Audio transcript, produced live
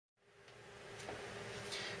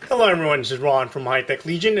Hello everyone, this is Ron from High Tech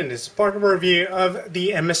Legion, and this is part of our review of the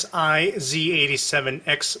MSI Z87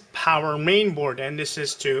 XPOWER mainboard, and this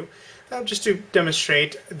is to just to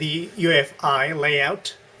demonstrate the UEFI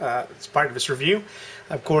layout. It's part of this review.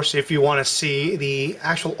 Of course, if you want to see the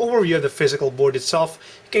actual overview of the physical board itself,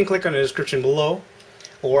 you can click on the description below,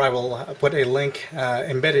 or I will put a link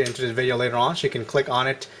embedded into this video later on, so you can click on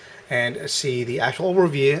it and see the actual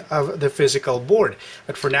overview of the physical board.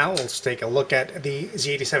 But for now, let's take a look at the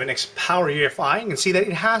Z87 XPOWER UEFI. You can see that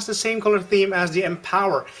it has the same color theme as the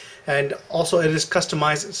MPOWER, and also it is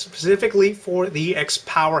customized specifically for the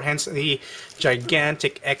XPOWER, hence the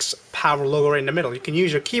gigantic XPOWER logo right in the middle. You can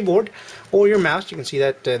use your keyboard or your mouse. You can see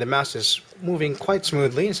that the mouse is moving quite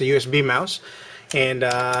smoothly. It's a USB mouse, and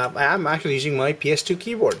I'm actually using my PS2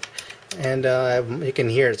 keyboard. And you can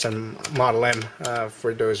hear it's a Model M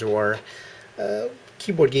for those who are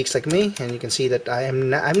keyboard geeks like me, and you can see that I'm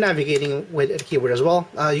navigating with a keyboard as well.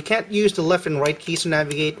 You can't use the left and right keys to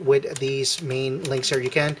navigate with these main links here. You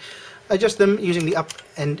can adjust them using the up,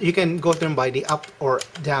 and you can go through them by the up or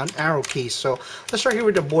down arrow keys. So let's start here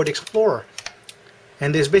with the Board Explorer,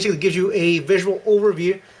 and this basically gives you a visual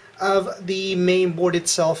overview of the main board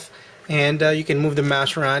itself. And you can move the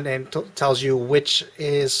mouse around, and tells you which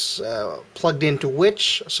is plugged into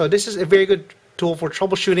which. So this is a very good tool for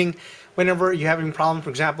troubleshooting whenever you're having a problem. For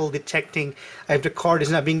example, detecting if the card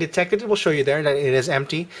is not being detected, it will show you there that it is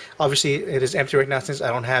empty. Obviously, it is empty right now since I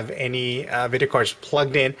don't have any video cards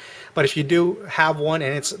plugged in. But if you do have one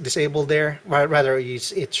and it's disabled there, rather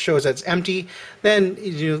it shows that it's empty, then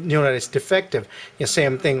you know that it's defective. The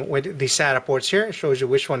same thing with the Sata Ports here. It shows you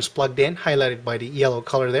which one's plugged in, highlighted by the yellow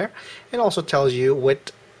color there. It also tells you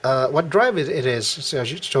what drive it is. So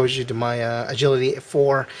it shows you my Agility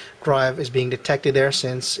 4 drive is being detected there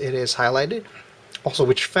since it is highlighted. Also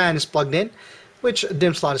which fan is plugged in, which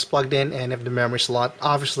DIMM slot is plugged in, and if the memory slot,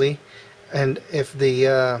 obviously, and if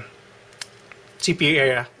the CPU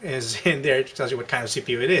area is in there, it tells you what kind of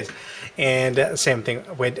CPU it is. And same thing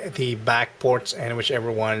with the back ports and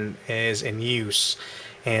whichever one is in use.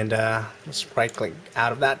 And let's right click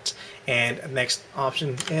out of that, and next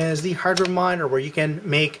option is the hardware monitor, where you can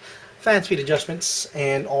make fan speed adjustments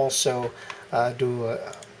and also do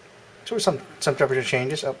some temperature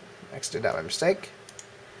changes. Oh, I did that by mistake.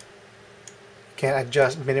 You can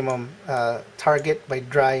adjust minimum target by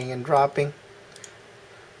dragging and dropping.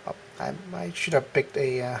 Oh, I should have picked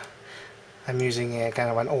a I'm using a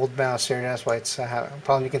kind of an old mouse here, that's why it's a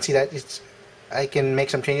problem. You can see that I can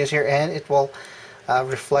make some changes here, and it will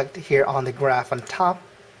reflect here on the graph on top,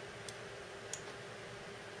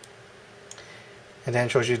 and then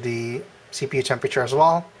shows you the CPU temperature as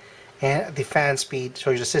well, and the fan speed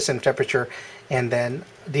shows you the system temperature, and then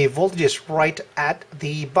the voltage is right at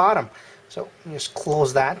the bottom. So just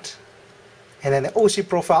close that, and then the OC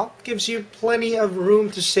profile gives you plenty of room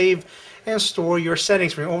to save and store your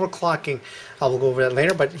settings for your overclocking. I will go over that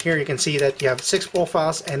later, but here you can see that you have 6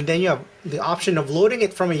 profiles, and then you have the option of loading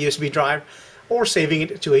it from a USB drive or saving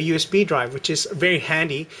it to a USB drive, which is very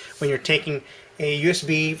handy when you're taking a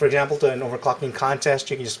USB, for example, to an overclocking contest.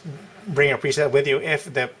 You can just bring a preset with you if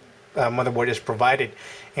the motherboard is provided,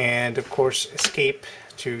 and of course escape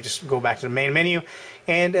to just go back to the main menu.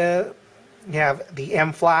 And you have the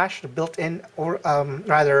M flash, the built-in, or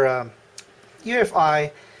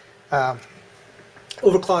UEFI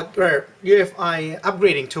overclock or UEFI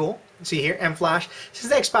upgrading tool. See here, M flash.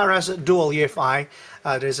 Since the XPOWER has a dual UEFI,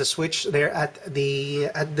 there's a switch there at the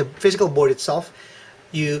physical board itself.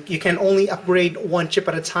 You can only upgrade one chip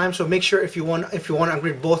at a time. So make sure if you want to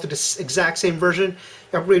upgrade both to the exact same version,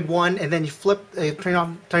 you upgrade one, and then you turn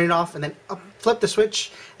it off, and then flip the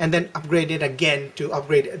switch, and then upgrade it again to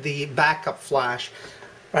upgrade the backup flash,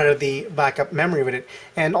 rather the backup memory with it.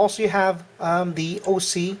 And also you have the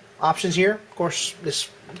OC options here. Of course, this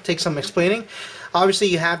takes some explaining. Obviously,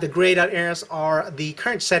 you have the grayed out areas are the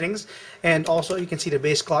current settings, and also you can see the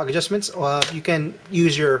base clock adjustments. You can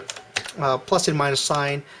use your plus and minus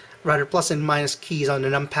sign, rather plus and minus keys on the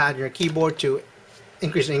numpad in your keyboard to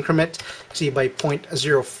increase the increment. See by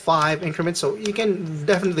 0.05 increment, so you can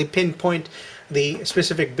definitely pinpoint the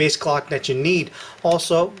specific base clock that you need.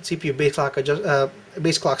 Also, CPU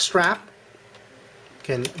base clock strap, you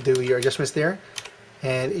can do your adjustments there,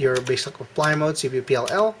 and your base clock apply mode, CPU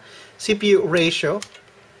PLL. CPU ratio,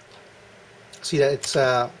 see that it's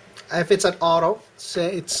if it's at auto,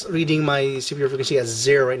 say it's reading my CPU frequency as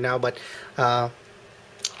 0 right now, but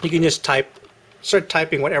you can just start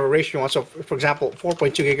typing whatever ratio you want. So for example,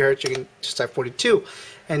 4.2 gigahertz, you can just type 42,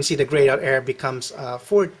 and see the grayed out area becomes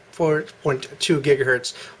 4.2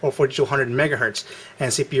 gigahertz or 4200 megahertz.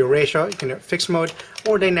 And CPU ratio, you can do fixed mode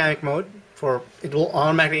or dynamic mode. for it will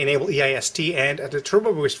automatically enable EIST and the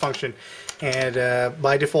turbo boost function, and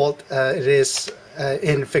by default it is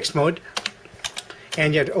in fixed mode.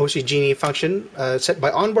 And you have the OC Genie function set by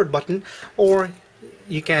onboard button, or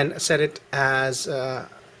you can set it as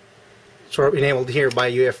sort of enabled here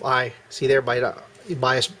by UEFI. See there by the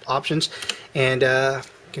BIOS options, and you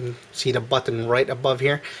can see the button right above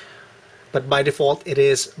here. But by default, it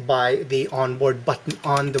is by the onboard button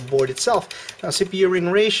on the board itself. Now, CPU ring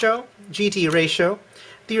ratio, GT ratio,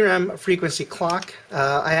 DRAM frequency clock.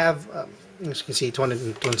 I have, as you can see,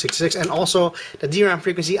 266, and also the DRAM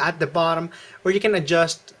frequency at the bottom, where you can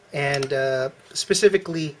adjust and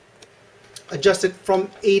specifically adjust it from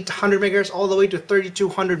 800 megahertz all the way to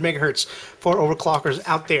 3200 megahertz for overclockers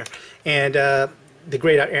out there. And the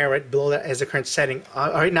grayed out area right below that is the current setting.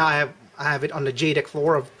 Right now I have it on the JDEC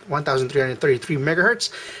floor of 1333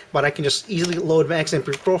 megahertz, but I can just easily load my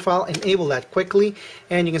XMP profile, enable that quickly,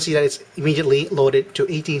 and you can see that it's immediately loaded to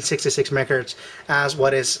 1866 megahertz as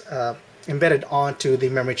what is embedded onto the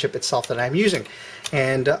memory chip itself that I'm using.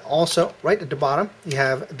 And also right at the bottom you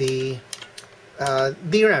have the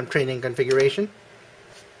DRAM training configuration,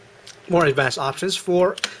 more advanced options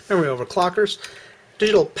for memory overclockers,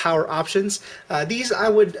 digital power options. These I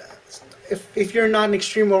would, if you're not an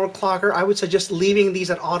extreme overclocker, I would suggest leaving these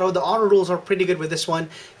at auto. The auto rules are pretty good with this one.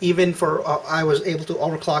 Even for I was able to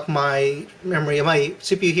overclock my memory, my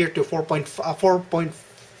CPU here to 4.555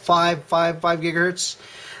 gigahertz,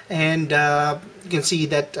 and you can see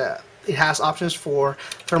that it has options for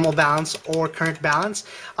thermal balance or current balance.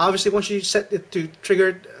 Obviously, once you set it to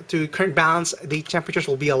trigger to current balance, the temperatures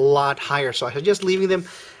will be a lot higher. So I suggest leaving them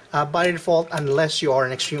by default unless you are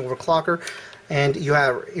an extreme overclocker and you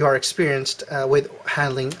are experienced with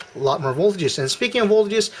handling a lot more voltages. And speaking of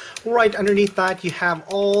voltages, right underneath that you have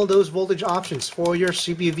all those voltage options for your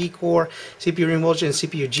CPU V-Core, CPU ring voltage, and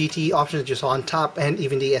CPU GT options just on top, and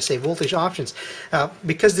even the SA voltage options.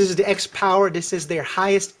 Because this is the XPOWER, this is their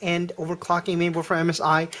highest end overclocking mainboard from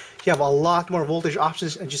MSI. You have a lot more voltage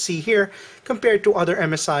options, as you see here, compared to other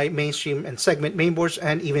MSI mainstream and segment mainboards,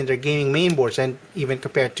 and even their gaming mainboards, and even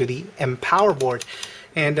compared to the MPOWER board.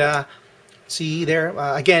 And see there,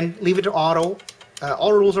 again, leave it to auto.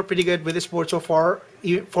 All rules are pretty good with this board so far,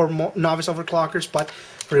 even for novice overclockers, but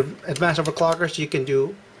for advanced overclockers you can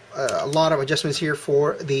do a lot of adjustments here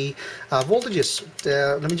for the voltages.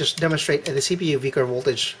 Let me just demonstrate the CPU V-Core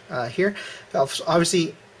voltage here.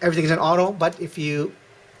 Obviously everything is in auto, but if you,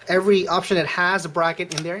 every option that has a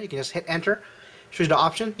bracket in there, you can just hit enter. Choose the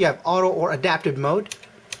option. You have auto or adaptive mode.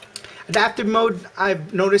 Adaptive mode,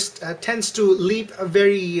 I've noticed, tends to leap a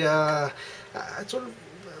very sort of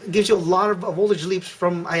gives you a lot of voltage leaps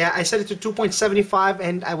from, I set it to 2.75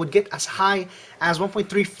 and I would get as high as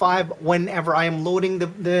 1.35 whenever I am loading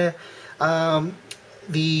the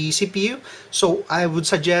CPU. So I would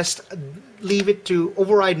suggest leave it to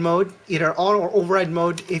override mode, either auto or override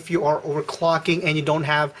mode, if you are overclocking and you don't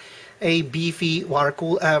have a beefy water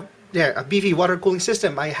cooling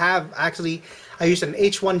system. I used an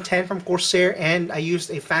H110 from Corsair, and I used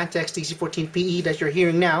a Fantex TC14PE that you're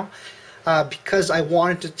hearing now, because I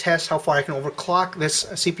wanted to test how far I can overclock this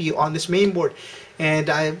CPU on this mainboard. And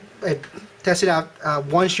I tested out,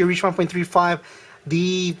 once you reach 1.35,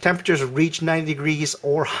 the temperatures reach 90 degrees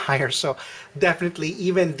or higher. So definitely,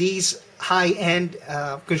 even these high-end,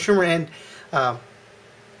 consumer-end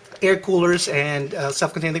air coolers and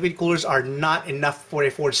self-contained liquid coolers are not enough for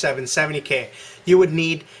a 4770K. You would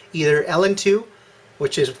need either LN2,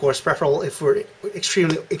 which is of course preferable if we're extreme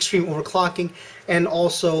overclocking, and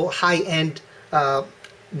also high-end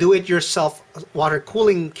do-it-yourself water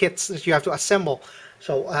cooling kits that you have to assemble.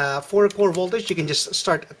 So for core voltage, you can just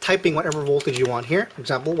start typing whatever voltage you want here. For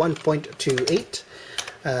example, 1.28.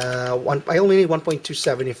 I only need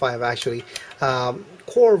 1.275 actually.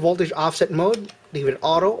 Core voltage offset mode, leave it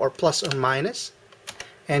auto or plus or minus.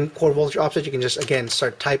 And core voltage offset, you can just again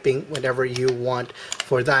start typing whatever you want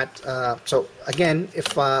for that. So again,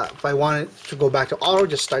 if I wanted to go back to auto,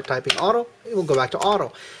 just start typing auto, it will go back to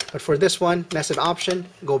auto. But for this one, nested option,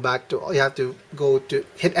 go back to, you have to go to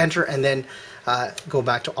hit enter and then go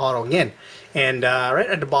back to auto again. And right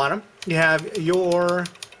at the bottom, you have your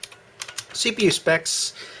CPU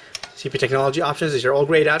specs, CPU technology options. These are all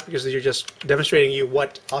grayed out because these are just demonstrating you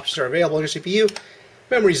what options are available on your CPU.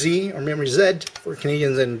 Memory Z or Memory Z for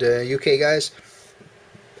Canadians and UK guys.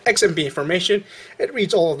 XMP information, it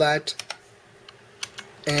reads all of that.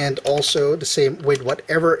 And also the same with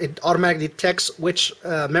whatever, it automatically detects which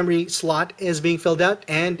memory slot is being filled out,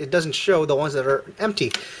 and it doesn't show the ones that are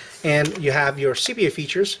empty. And you have your CPU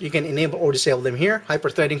features. You can enable or disable them here.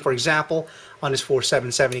 Hyperthreading, for example, on this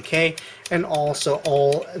 4770K, and also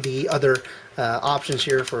all the other options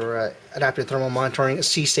here for adaptive thermal monitoring,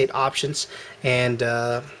 C-state options, and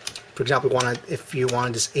for example, if you want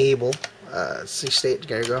to disable C-state,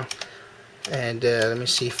 there you go. And let me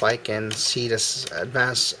see if I can see this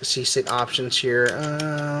advanced C-state options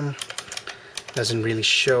here. Doesn't really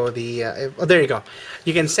show the oh, there you go.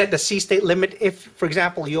 You can set the C-state limit if, for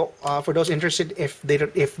example, you for those interested, if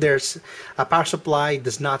there's a power supply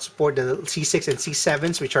does not support the C6 and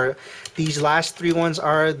C7s, which are these last three ones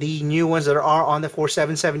are the new ones that are on the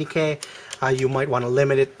 4770K. You might want to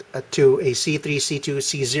limit it to a C3, C2,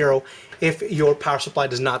 C0 if your power supply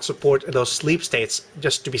does not support those sleep states,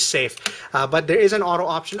 just to be safe. But there is an auto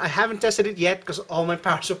option. I haven't tested it yet because all my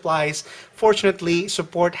power supplies fortunately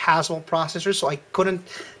support Haswell processors, so I couldn't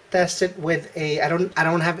test it with a I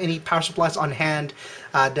don't have any power supplies on hand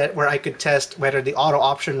where I could test whether the auto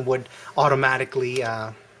option would automatically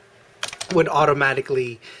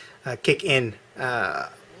kick in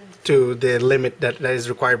to the limit that is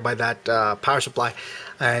required by that power supply.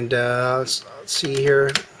 And let's see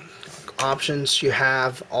here, options you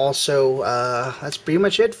have also. That's pretty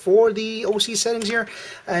much it for the OC settings here.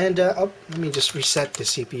 And let me just reset the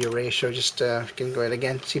CPU ratio. Just you can go ahead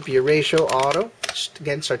again, CPU ratio auto. Just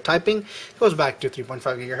again start typing. It goes back to 3.5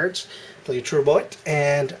 gigahertz till you turbo it.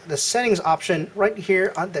 And the settings option right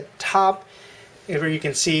here on the top, where you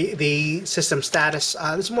can see the system status.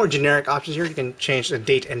 There's more generic options here. You can change the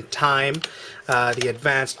date and time, the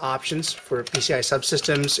advanced options for PCI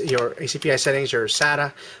subsystems, your ACPI settings, your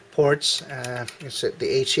SATA ports, the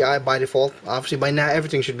HCI by default. Obviously by now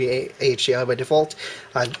everything should be HCI by default.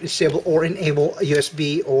 Disable or enable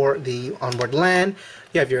USB or the onboard LAN.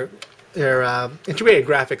 You have your integrated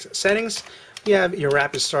graphics settings. You have your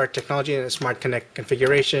rapid start technology and smart connect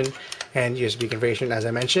configuration and USB configuration, as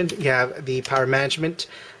I mentioned. You have the power management.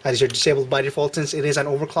 These are disabled by default since it is an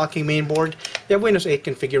overclocking mainboard. You have Windows 8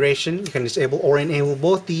 configuration. You can disable or enable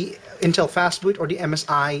both the Intel Fastboot or the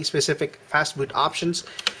MSI specific Fastboot options,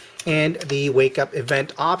 and the wake up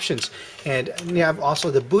event options. And you have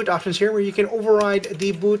also the boot options here, where you can override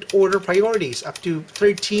the boot order priorities. Up to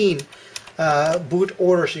 13 boot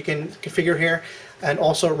orders you can configure here. And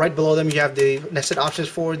also right below them you have the nested options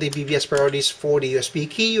for the BBS priorities for the USB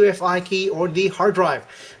key, UEFI key, or the hard drive.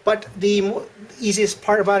 But the easiest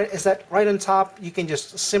part about it is that right on top you can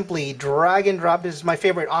just simply drag and drop. This is my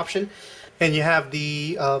favorite option. And you have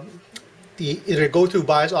the either go to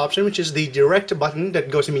BIOS option, which is the direct button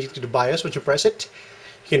that goes immediately to the BIOS once you press it.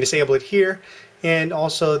 You can disable it here. And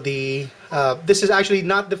also the this is actually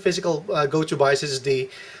not the physical go to BIOS. This is the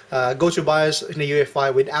go to BIOS in the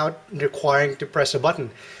UEFI without requiring to press a button.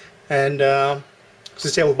 And it's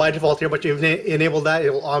disabled by default here, but if you enable that,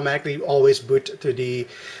 it will automatically always boot to the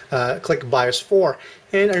click BIOS 4.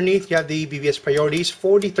 And underneath you have the BBS priorities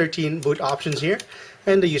for the 13 boot options here,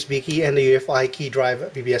 and the USB key and the UEFI key drive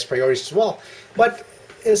BBS priorities as well. But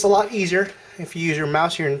it's a lot easier if you use your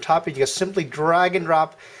mouse here on top. You just simply drag and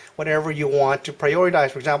drop whatever you want to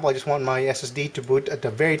prioritize. For example, I just want my SSD to boot at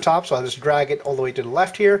the very top, so I'll just drag it all the way to the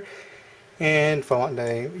left here. And if I want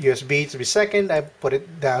the USB to be second, I put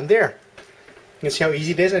it down there. You can see how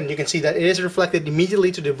easy it is, and you can see that it is reflected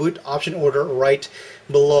immediately to the boot option order right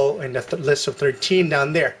below in the list of 13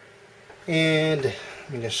 down there. And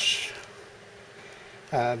let me just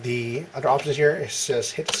the other options here is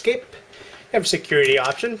just hit escape. You have a security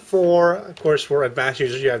option for, of course, for advanced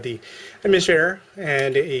users. You have the administrator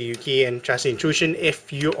and a key and chassis intrusion.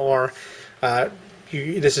 If you are,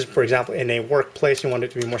 this is for example in a workplace, you want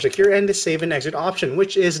it to be more secure, and the save and exit option,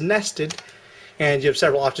 which is nested. And you have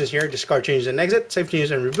several options here: discard changes and exit, save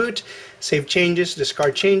changes and reboot, save changes,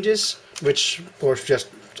 discard changes, which of course just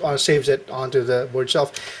saves it onto the board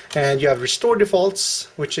itself. And you have restore defaults,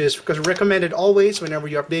 which is because recommended always whenever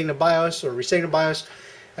you're updating the BIOS or resetting the BIOS.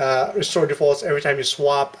 Restore defaults every time you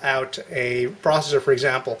swap out a processor, for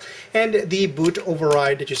example. And the boot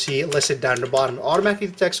override that you see listed down at the bottom automatically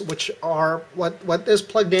detects which are what is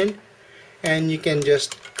plugged in, and you can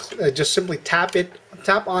just simply tap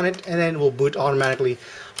on it, and then it will boot automatically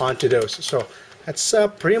onto those. So that's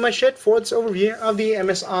pretty much it for this overview of the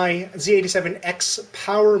MSI Z87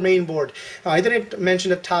 XPOWER mainboard. I didn't mention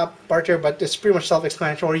the top part here, but it's pretty much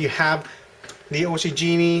self-explanatory. You have the OC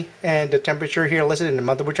Genie and the temperature here listed in the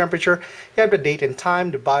motherboard temperature. You have the date and time,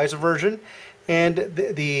 the BIOS version, and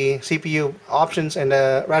the CPU options, and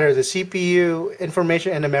rather the CPU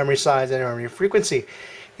information and the memory size and memory frequency.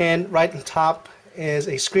 And right on top is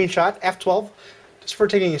a screenshot, F12, just for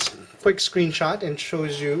taking a quick screenshot, and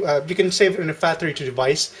shows you, you can save it in a FAT32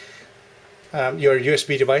 device. your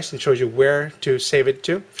USB device and shows you where to save it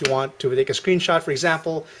to. If you want to take a screenshot, for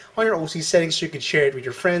example, on your OC settings, you could share it with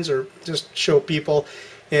your friends or just show people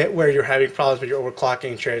where you're having problems with your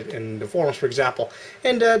overclocking, share it in the forums, for example.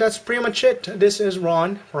 And that's pretty much it. This is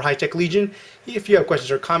Ron for High-Tech Legion. If you have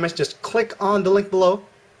questions or comments, just click on the link below.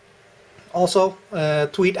 Also,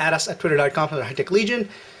 tweet at us at twitter.com/hightechlegion.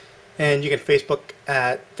 And you can Facebook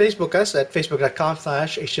us at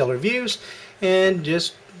facebook.com/HTLReviews. And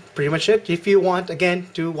just pretty much it. If you want, again,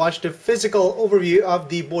 to watch the physical overview of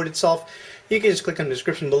the board itself, you can just click on the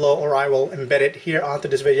description below, or I will embed it here onto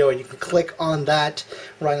this video, and you can click on that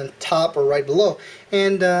right on top or right below.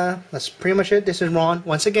 And that's pretty much it. This is Ron.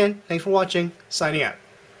 Once again, thanks for watching. Signing out.